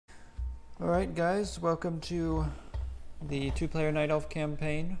Alright guys, welcome to the 2-player Night Elf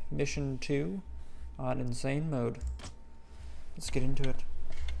campaign, Mission 2, on Insane Mode. Let's get into it.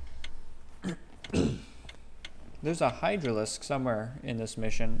 There's a Hydralisk somewhere in this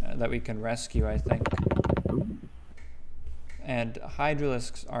mission that we can rescue, I think. And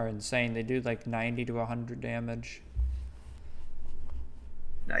Hydralisks are insane. They do like 90 to 100 damage.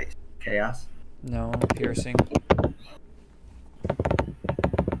 Nice. Chaos? No, piercing.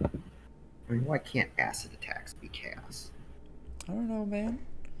 I mean, why can't acid attacks be chaos? I don't know, man.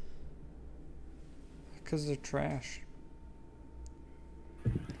 Because they're trash.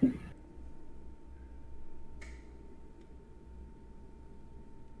 It'd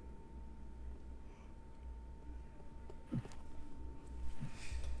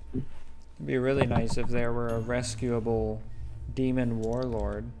be really nice if there were a rescuable demon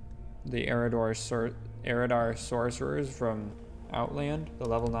warlord. The Eridar sorcerers from Outland, the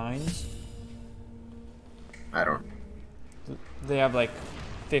level 9s. I don't. They have like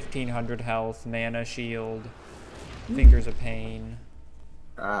 1500 health, mana shield, fingers of pain,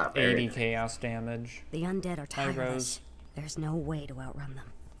 80 chaos damage. The undead are tireless. There's no way to outrun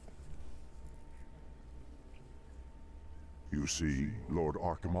them. You see, Lord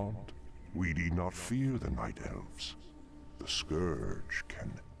Archimond, we need not fear the Night Elves. The Scourge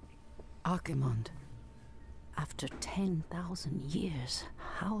can... Archimond, after 10,000 years,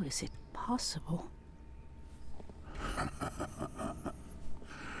 how is it possible?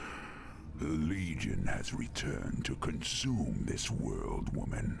 The Legion has returned to consume this world,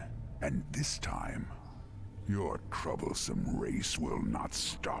 woman. And this time, your troublesome race will not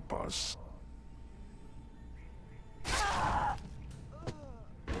stop us.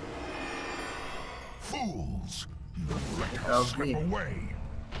 Fools! You let her slip away!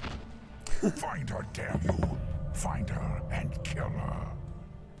 Find her, damn you! Find her and kill her.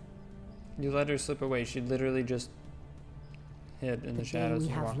 You let her slip away. She literally just hid in the shadows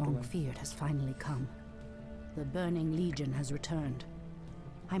and walked away. The day we have long feared has finally come. The Burning Legion has returned.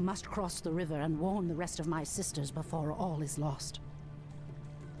 I must cross the river and warn the rest of my sisters before all is lost.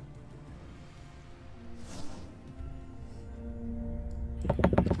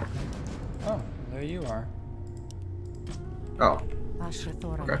 Oh, there you are. Oh.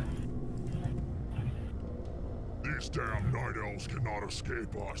 Okay. These damn Night Elves cannot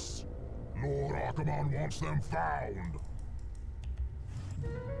escape us. Lord Archimond wants them found.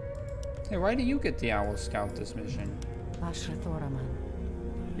 Hey, why do you get the Owl Scout this mission?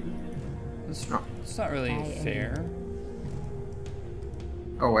 It's not really fair.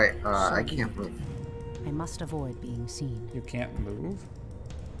 Oh wait, I can't move. I must avoid being seen. You can't move?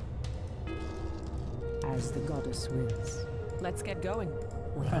 As the goddess wills. Let's get going.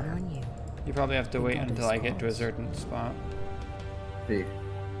 Waiting on you. You probably have to wait until I get to a certain spot. See.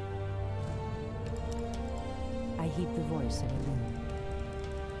 I heed the voice of Elune.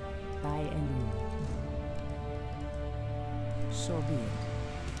 By Elune. So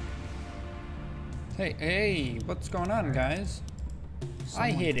be it. Hey, what's going on, guys? I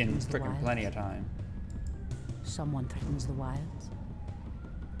hid in frickin' plenty of time. Someone threatens the wilds.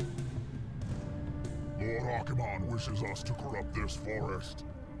 Lord Archimond wishes us to corrupt this forest,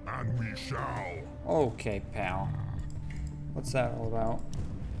 and we shall. Okay, pal. What's that all about?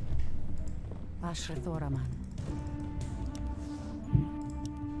 Ashrathoraman.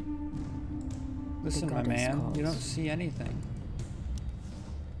 Listen, my man, you don't see anything.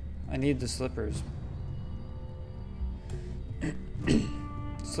 I need the slippers.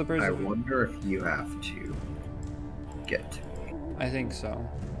 Slippers. I wonder if you have to get to me. I think so.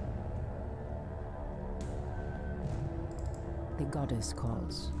 The goddess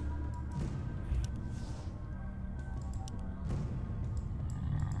calls.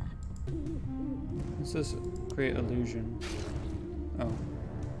 What's this? Create illusion. Oh.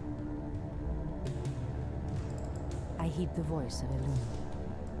 I heed the voice of Elune.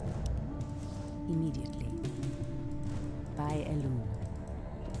 Immediately. By Elune.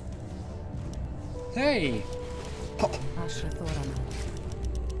 Hey! Ashrathoraman.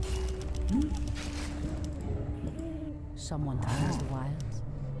 Someone threatens the wilds.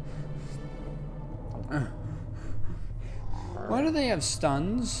 Why do they have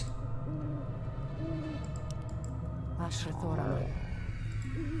stuns? Ashrathoraman.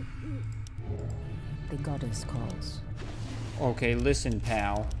 The goddess calls. Okay, listen,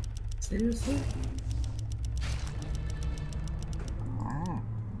 pal. Seriously?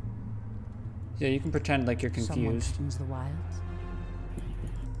 Yeah, you can pretend like you're confused. Someone threatens the wilds.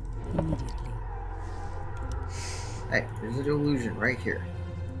 Immediately. Hey, there's an illusion right here.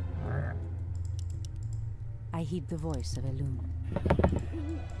 I heed the voice of Elune.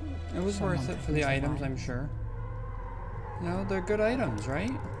 It was worth it for the items, I'm sure. You know, they're good items,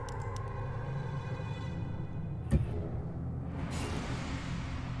 right?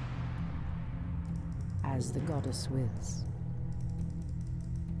 As the goddess wills.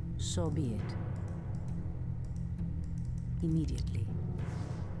 So be it. Immediately.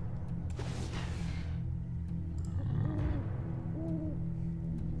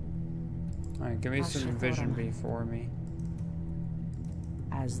 Alright, give me some vision before me.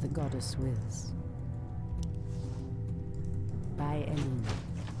 As the goddess wills. By Elune.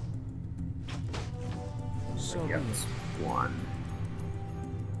 So be Yep, it. one.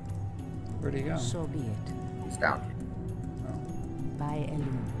 Where'd he go? So be it. He's down. By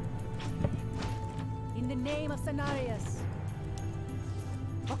Elune. In the name of Cenarius.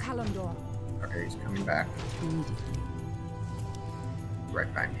 Okalandor. Okay, he's coming back. Immediately.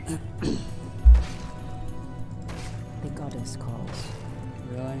 Right behind me. The goddess calls.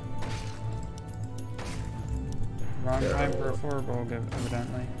 Really? Wrong time for a forebog,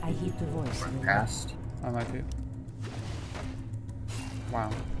 evidently. I heed the voice of Run Elune. past. I might be.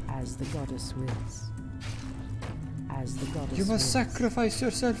 Wow. As the goddess wills. As the goddess You must wills. sacrifice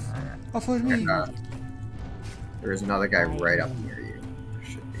yourself for me. There is another guy right up near you. There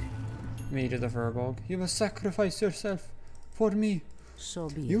should be. Me to the furbog. You must sacrifice yourself for me. So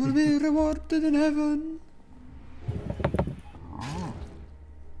be You it. will be rewarded in heaven.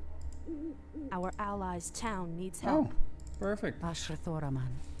 Our allies' town needs help. Oh, perfect. Ashra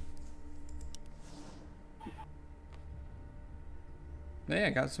Thoraman. Yeah, I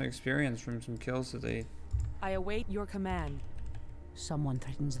got some experience from some kills today. I await your command. Someone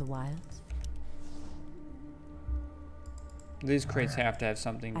threatens the wilds. These crates have to have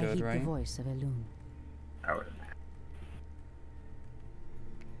something I good, heed right? the voice of Elune. I would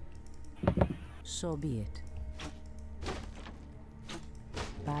imagine. So be it.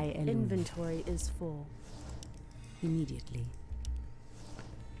 By Elune. Inventory is full. Immediately.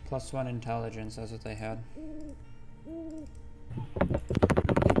 +1 intelligence, that's what they had. The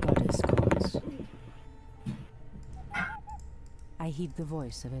goddess calls. I heed the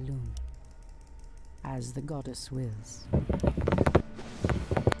voice of Elune. As the goddess wills.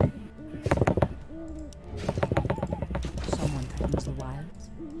 Someone threatens the wilds.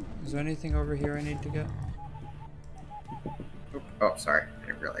 Is there anything over here I need to get? Oh, sorry. I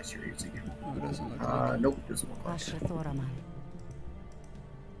didn't realize you were using it. Oh, it doesn't look like it. Nope, doesn't look like it. Ashra Thoraman.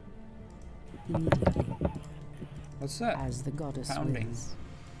 Immediately. What's that? As the goddess Pounding. wills.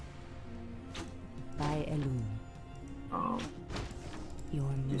 By Elune.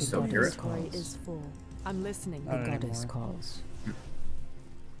 You The still hear goddess it? Inventory calls. is full. I'm listening. The Not goddess anymore. calls.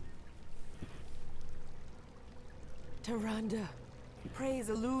 Tyrande, praise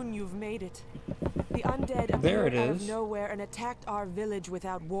Elune, you've made it. The undead There appeared it out of is. nowhere and attacked our village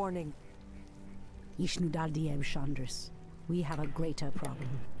without warning. Ishnudal Dieb Chandris. We have a greater problem.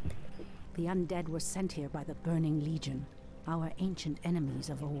 The undead were sent here by the Burning Legion, our ancient enemies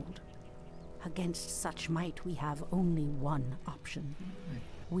of old. Against such might, we have only one option.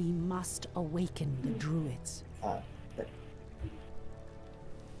 We must awaken the druids.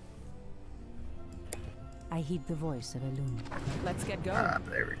 I heed the voice of Elune. Let's get going.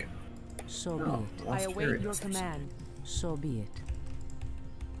 There we go. So be Oh, it. I lost await your curious. command. So be it.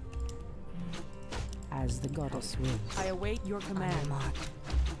 As the goddess wills. I await your command.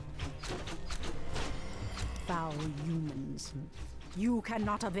 Foul humans. You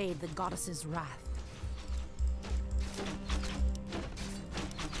cannot evade the goddess's wrath.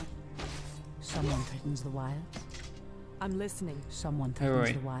 Someone threatens the wilds. I'm listening. Someone Hey, threatens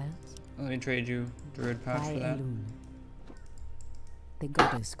wait. the wilds. Let me trade you Druid Pouch By for that. Elune. The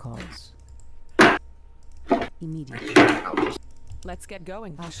goddess calls. Immediately. Let's get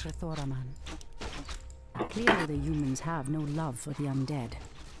going. Ashra Thoraman. Clearly the humans have no love for the undead,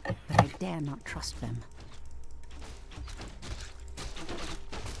 but I dare not trust them.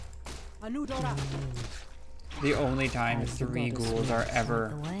 Anudora. The only time As the 3 goddess ghouls are wills. ever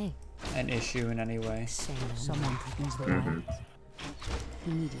The way. an issue in any way. Someone threatens the wilds.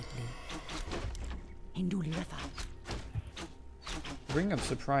 Immediately. Hinduli Refa. Ring of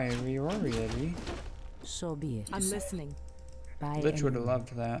Superiority, Eddie. So be it. I'm listening. By Lich would have Elune.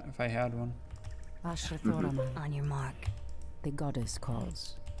 loved that if I had one. Ashra Thoraman. On your mark. The goddess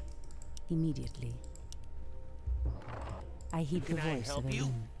calls. Immediately. I heed the voice of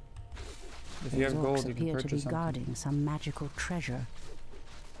Elune. If you have Those gold, orcs you can appear to be purchase something. guarding some magical treasure.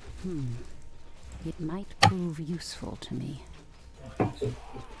 It might prove useful to me.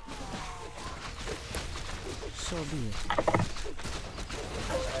 So be it.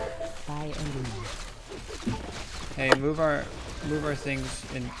 By Elune. Hey, move our things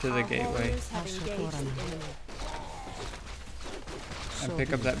into the Our gateway warriors have engaged the enemy. and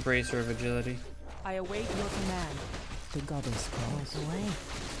pick up that bracer of agility. I await your command. The goddess calls away.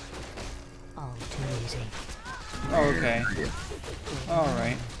 All too easy. Oh, okay.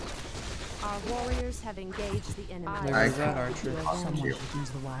 Alright. Our warriors have engaged the enemy. There goes that archer. Someone threatens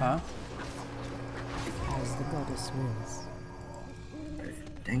the wild. Huh? As the goddess wills.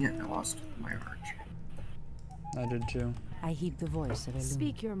 Dang it, I lost my arch. I did too. I heed the voice of Elune.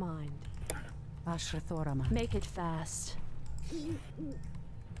 Speak your mind. Ashra Thoraman. Make it fast. The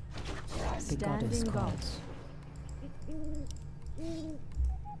goddess Standing guard. calls.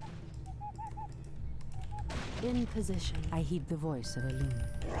 In position. I heed the voice of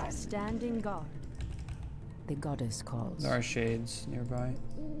Elune. Standing guard. The goddess calls. There are shades nearby.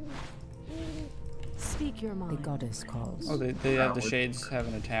 Speak your The mind. goddess calls. Oh, they have the shades have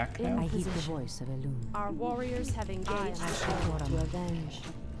an attack In now? I heed the position. voice of Elune. Our warriors have engaged the Ashra enemy to avenge.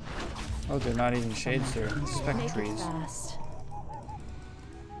 Oh, they're not even shades, they're Make it spectries. fast.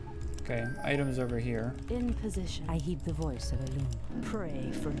 Okay, items over here. In position. I heed the voice of Elune.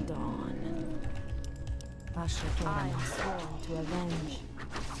 Pray for dawn. Ashra I am Thoraman. sworn to avenge.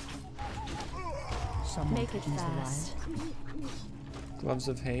 Someone Make it threatens the fast. Gloves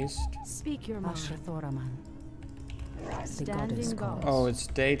of haste. Speak your wild. Ashra mind. Thoraman. The goddess Standing calls. guard. Oh, it's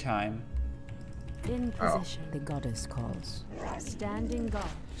daytime. In position. The goddess calls. Standing guard.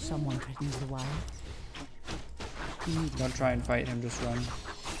 Someone threatens the wild. Don't try and fight him, just run.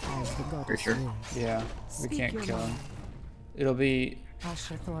 As the goddess sure? wills. Yeah, we Speak can't your kill him. mind. It'll be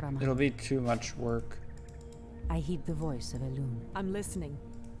Ashra Thoraman. it'll be too much work. I heed the voice of Elune. I'm listening.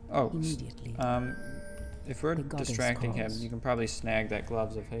 Oh, Immediately. if we're The goddess distracting him, calls. you can probably snag that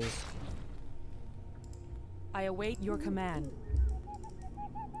gloves of haste. I await your command.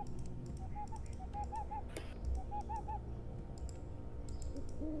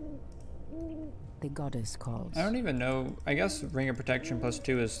 The goddess calls. I don't even know. I guess Ring of Protection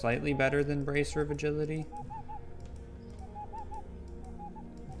 +2 is slightly better than Bracer of Agility.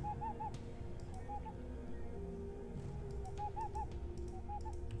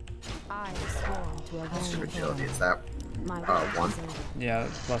 I am sworn to What's your avenge. agility? Is that My one? representative. Yeah,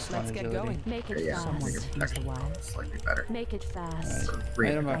 +1 Let's get agility. going. Make it yeah, fast. Ring of Someone Protection threatens the wild. slightly better. Make it fast. Alright.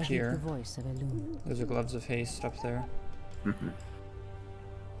 Ring Item of up I heed the here. voice of Elune. There's a gloves of haste up there. Mhm.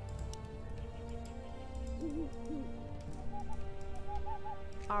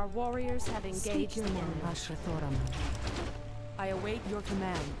 Our warriors have engaged the enemy. Ashra Thoraman. I await your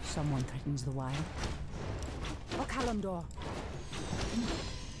command. Someone threatens the wild. Okalamdor.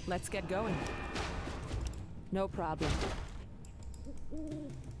 Let's get going. No problem.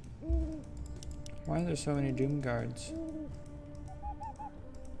 Why are there so many Doom Guards?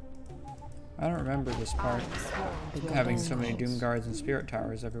 I don't remember this part. Having so many Doom Guards and Spirit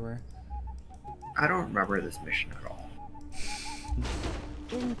Towers everywhere. I don't remember this mission at all.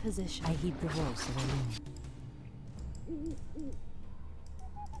 In position. I heed the voice of Elune.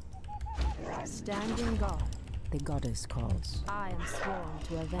 Standing guard. The goddess calls. I am sworn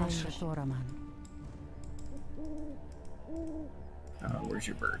to avenge. Ashra Thoraman. Where's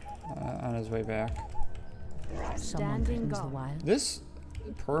your bird? On his way back. Someone Standing threatens the guard. wild. This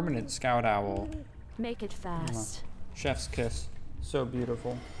permanent Scout Owl. Make it fast. Chef's kiss. So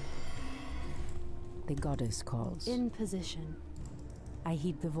beautiful. The goddess calls. In position. I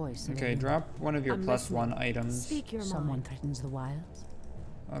heed the voice of Okay, Elune. drop one of your I'm +1 listening. items. Speak your Someone mind. threatens the wild.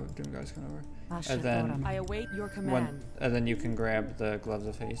 Oh, Doom Guard's coming over. Ashra And then- Thoraman. I await your One, command. and then you can grab the gloves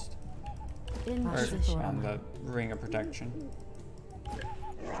of haste. In Or position. on the ring of protection.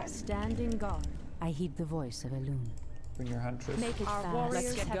 Standing guard. I heed the voice of Elune. Bring your huntress. Make it Our fast. warriors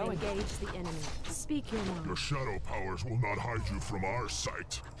Let's get have going. Engage the enemy. Speak your mind. Your shadow powers will not hide you from our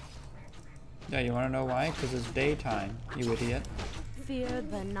sight. Yeah, you wanna know why? Because it's daytime, you idiot. Fear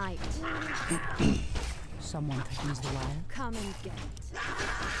the night. Someone threatens the wild. Come and get it.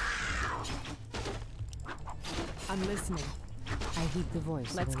 I'm listening. I heed the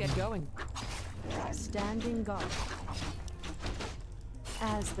voice Let's of get Elune. going. Standing guard.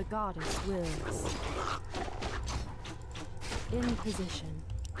 As the goddess wills. In position.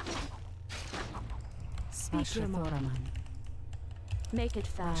 Speak your Ashra mind. Thoraman. Make it Ashra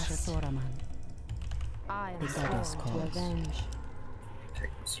fast. Thoraman. I am The goddess sworn to calls. avenge. Take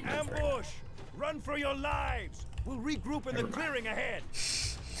this unit there. Ambush! Run for your lives! We'll regroup in the clearing ahead.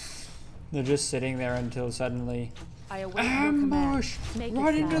 They're just sitting there until suddenly, I await your command. ambush! Make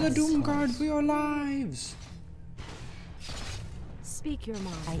Run it into the fast. Doom Guard for your lives! Speak your I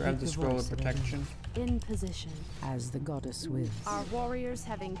mind. heed Grab the the scroll voice of of protection. In position. As the goddess wills. Our warriors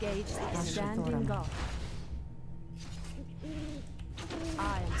have engaged the Ashra standing Thoraman. guard.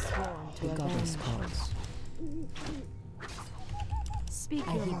 I am sworn to The goddess avenge. calls. Speak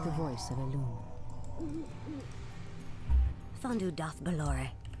I your heed the mind. voice of Elune. Thondu doth belore.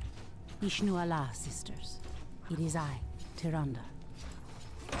 Ishnu Allah, sisters. It is I, Tyrande.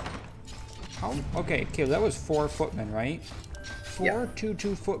 How? Okay, Caleb, that was 4 footmen, right? Four Yeah.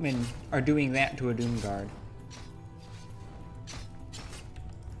 2/2 footmen are doing that to a Doomguard.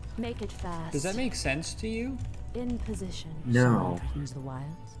 Make it fast. Does that make sense to you? In position. No, Threatens the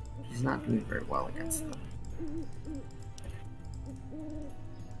wilds. he's not doing very well against them.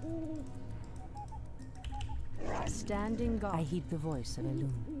 Standing I guard. heed the voice of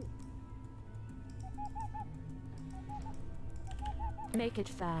Elune. Make it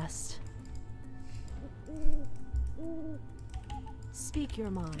fast. Speak your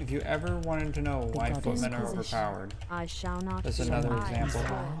mind. If you ever wanted to know why goddess footmen are position. overpowered, I shall not That's fear. another I am example.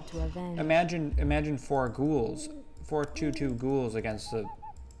 sworn to avenge. imagine 4 ghouls, 4 2/2 ghouls against a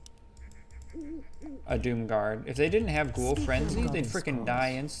Doomguard. If they didn't have Ghoul Speak Frenzy, your they'd goddess freaking calls.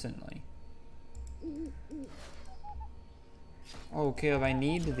 die instantly. Oh, Caleb, I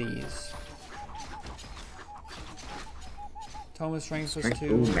need these. Toma Strength plus Strength,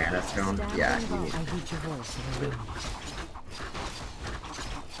 2. ooh, mana stone. Yeah, he I heed your voice of Elune.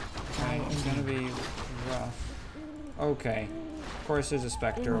 Okay, it's gonna be rough. Okay. Of course, there's a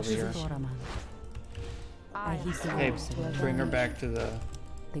Spectre over here. Thoraman. I heed the Hey, voice of bring her Elune. back to the...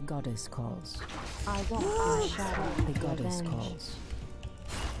 The goddess calls. I want my shadow The to goddess avenge. calls.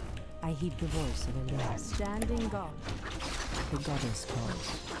 I heed the voice of Elune. Standing guard. The goddess calls.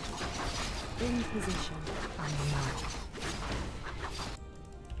 In position. I know.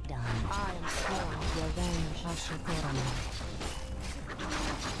 Done. I am sworn to avenge. Asher Thoraman.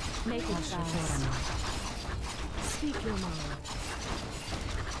 Make it Asher fast. Thoraman. Speak your mind.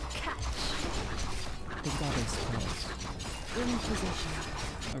 Catch. The goddess calls. In position.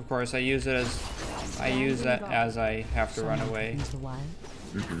 Of course, I use it as... I use that as I have to run Someone away. threatens the wild.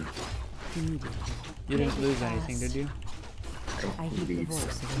 Immediately. You didn't Make it lose anything, fast. did you? I heed the believe voice so.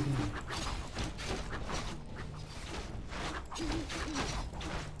 of Elune.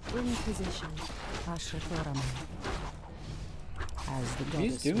 In position. Asher Thoraman. As the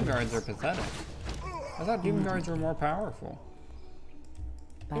These goddess Doomguards wills. are pathetic. I thought Doomguards were more powerful.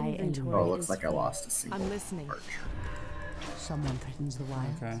 By Inventory. Oh, Elune. looks like I lost a single I'm listening. archer. Someone threatens the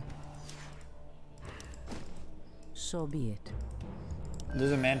wild. Okay. So be it.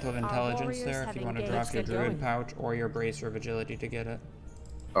 There's a Mantle of Intelligence warriors there if have you want to engaged. drop your Get Druid going. Pouch or your Bracer of Agility to get it.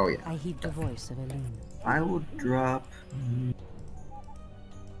 Oh yeah, I heed the voice of Elune. I will drop.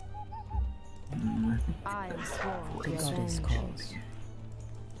 I am sworn The to goddess avenge. calls.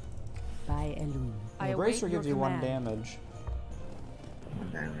 By Elune. I The await Bracer your gives you 1 command. damage.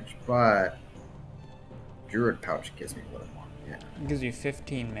 1 damage, but Druid Pouch gives me a little more. Yeah. It gives you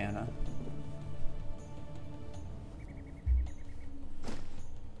 15 mana.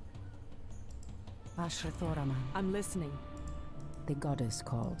 Asher Thoraman. I'm listening. The goddess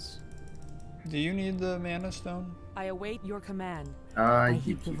calls. Do you need the Mana Stone? I await your command. I You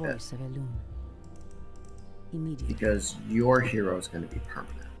heed the keep it voice of Elune. Immediately. because your hero is going to be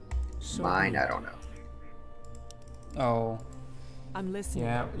permanent. So Mine, be I it. don't know. Oh, I'm listening.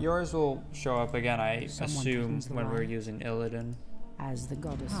 yeah. Yours will show up again, I Someone assume, threatens the when we're wild. using Illidan. As the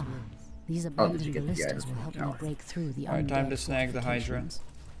goddess wills. These Oh, did abandoned you get the ballistas items will from help the me tower? break through the Alright, time undead to snag the Hydra. fortifications.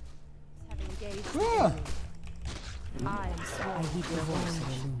 Have engaged Ah! the enemy. I am I sworn heed to the voice of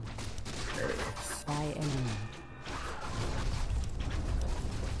avenge. Elune. There it is. By Elune.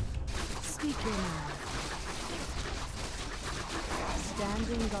 Speak your mind.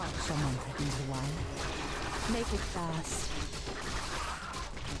 Standing guard. Someone threatens the wild. Make it fast.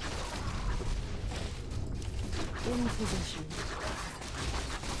 In position.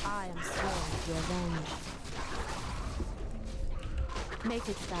 I am sworn to avenge. Make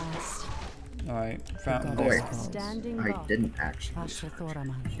it fast. Alright, Fountain goddess wait. there. calls. Standing I guard. didn't actually. Asher use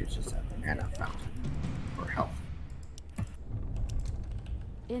Thoraman. She was just a mana fountain for health.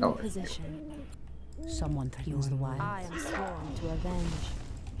 In Oh. position. Someone threatens the wild. I am sworn to avenge.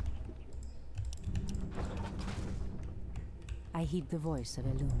 I heed the voice of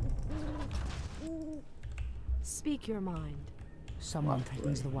Elune. Speak your mind. Someone What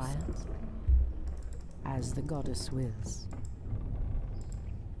threatens the place? wilds. As the goddess wills.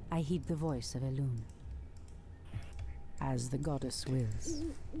 I heed the voice of Elune. As the goddess wills.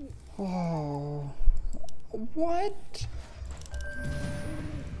 Oh. What?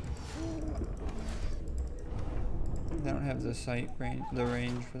 I don't have the sight range, the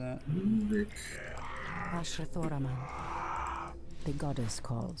range for that. Asher Thoraman. The goddess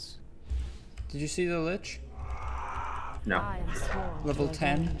calls. Did you see the Lich? No. I am sworn Level to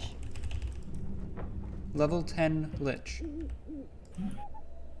 10? avenge. Level 10 Lich.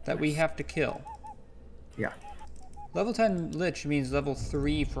 That we have to kill. Yeah. Level 10 Lich means level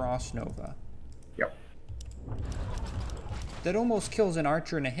 3 Frost Nova. Yep. That almost kills an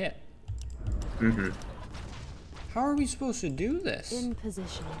archer in a hit. Mm-hmm. How are we supposed to do this? In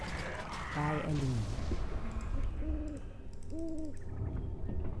position. By Elune.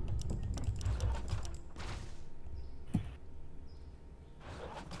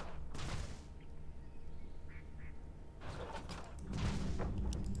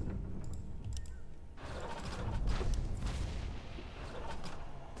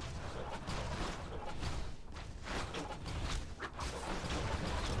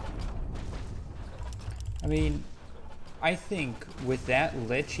 I mean, I think with that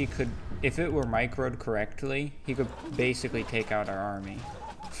Lich, he could, if it were microed correctly, he could basically take out our army.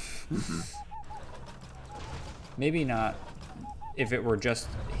 Maybe not if it were just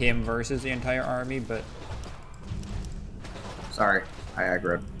him versus the entire army, but... Sorry, I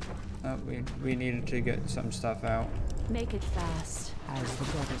aggroed. We needed to get some stuff out. Make it fast. As the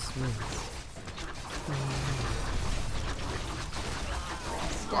goddess wills.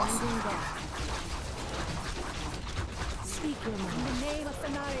 Standing guard. Speak your mind. In the name of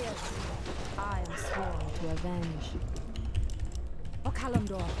Cenarius. I am sworn to avenge. O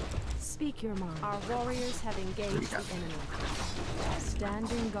Kalimdor. Speak your mind. Our warriors have engaged the enemy.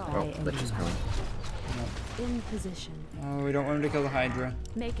 Standing guard. Oh, Lich is coming. In position. Oh, we don't want him to kill the Hydra.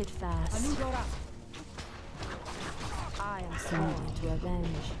 Make it fast. Anudora. I am sworn to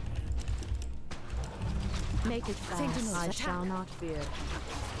avenge. Make it fast. Sentinels, I attack. shall not fear.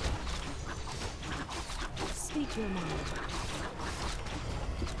 Speak your mind.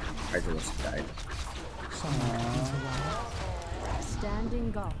 Hydralisk died.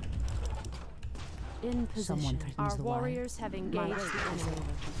 Standing guard. In position. Our warriors have engaged the enemy.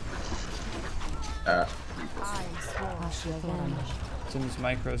 I am sworn to avenge. Tim's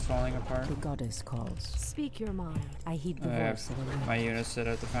micro's falling apart. The goddess calls. Speak your mind. I heed the I have voice of the my units sit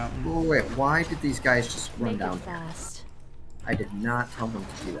at the fountain. Oh, wait, why did these guys just run Make down it here? fast. I did not tell them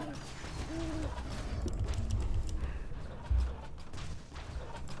to do that.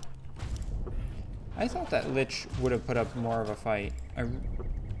 I thought that Lich would have put up more of a fight.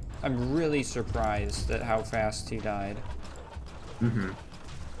 I'm really surprised at how fast he died. Mm-hmm.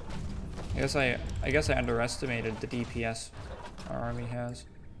 I guess I underestimated the DPS our army has.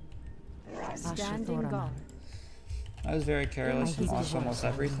 Standing guard. I was very careless and lost almost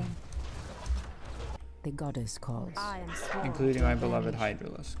everything, The goddess calls. I am sworn including to my avenge. beloved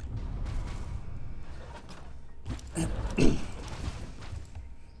Hydralisk.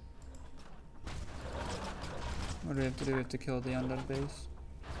 What do we have to do? We have to kill the undead base.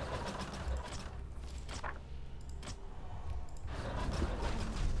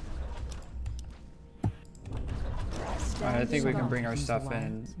 Alright, I think we can bring our stuff in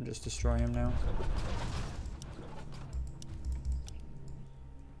and just destroy him now.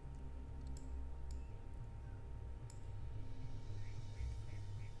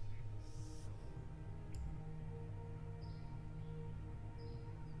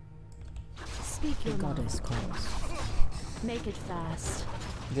 Speak your goddess calls. Make it fast.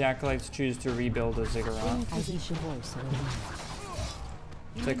 The Acolytes choose to rebuild a ziggurat. I heed the voice of the wind.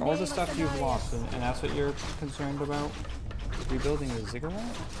 It's like all the stuff you've lost, and that's what you're concerned about? Rebuilding the ziggurat?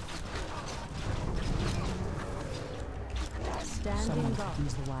 Standing guard.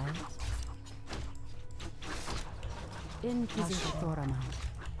 The wilds. In position.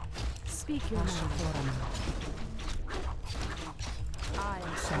 Speak your mind. I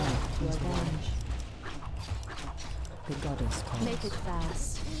am sworn to avenge. The goddess calls. Make it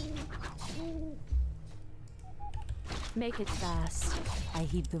fast. Make it fast. I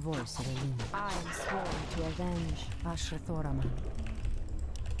heed the voice of Elune. I am sworn to avenge. Ashrathoraman.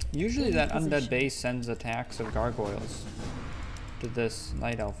 Usually that undead base sends attacks of gargoyles to this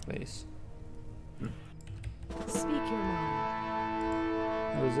night elf base. Speak your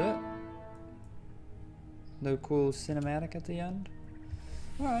mind. That was it? No cool cinematic at the end?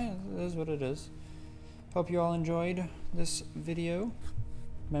 Alright, it is what it is. Hope you all enjoyed this video.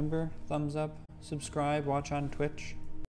 Remember, thumbs up, subscribe, watch on Twitch.